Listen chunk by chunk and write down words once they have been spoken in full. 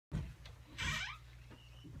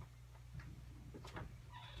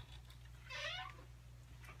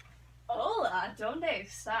¿dónde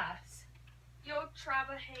estás? Yo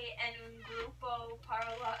trabajé en un grupo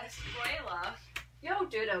para la escuela. Yo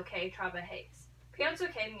dudo que trabajes. Pienso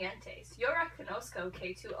que mientes. Yo reconozco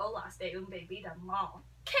que tú hablas de un bebida mal.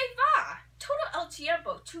 ¿Qué va? Todo el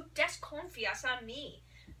tiempo tú desconfías a mí.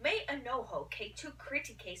 Me enojo que tú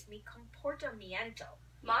critiques mi comportamiento.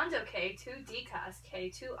 Mando que tú digas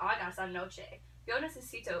que tú hagas anoche. Yo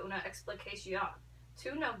necesito una explicación.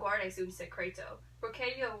 Tú no guardes un secreto,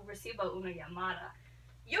 porque yo recibo una llamada.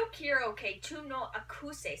 Yo quiero que tú no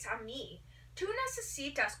acuses a mí. Tú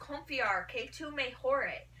necesitas confiar que tú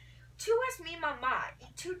mejore. Tú es mi mamá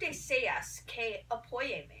y tú deseas que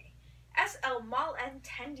apóyeme. Es el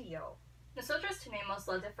malentendido. Nosotros tenemos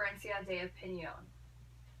la diferencia de opinión.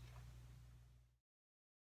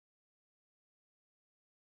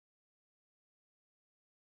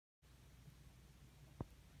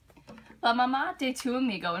 La mamá de tu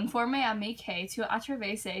amigo informe a mí que tu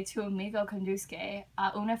atravesé tu amigo conduzque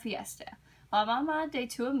a una fiesta. La mamá de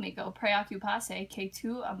tu amigo preocupase que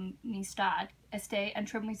tu amistad esté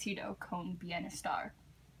entrometido con bienestar.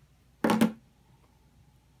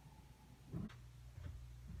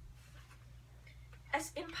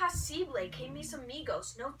 Es imposible que mis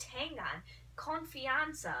amigos no tengan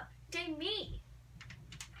confianza de mí.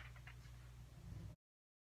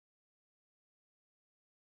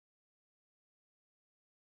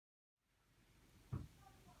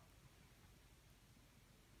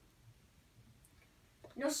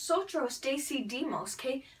 Nosotros decidimos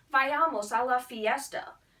que vayamos a la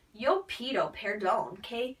fiesta. Yo pido perdón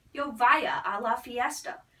que yo vaya a la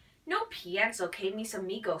fiesta. No pienso que mis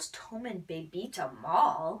amigos tomen bebida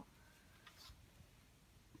mal.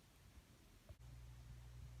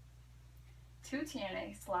 Tú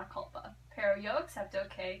tienes la culpa, pero yo acepto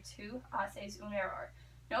que tú haces un error.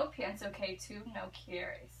 No pienso que tú no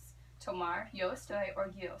quieres tomar. Yo estoy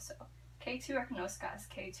orgulloso que tú reconozcas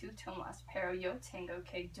que tú tomas, pero yo tengo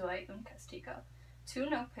que dar un castigo. Tú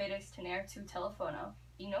no puedes tener tu teléfono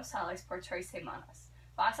y no sales por 3 semanas.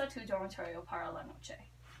 Vas a tu dormitorio para la noche.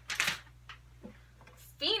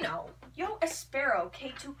 Fino, yo espero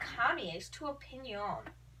que tú cambies tu opinión.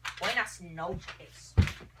 Buenas noches.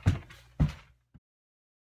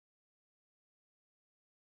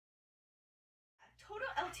 Todo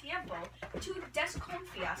el tiempo tú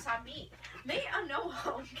desconfías a mí. Me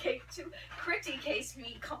enojo que tú critiques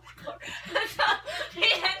mi comportamiento.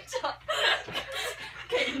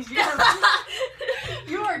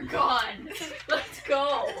 You're gone. Let's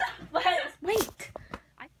go. Wait.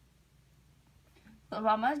 La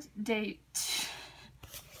mamá de...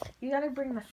 You gotta bring the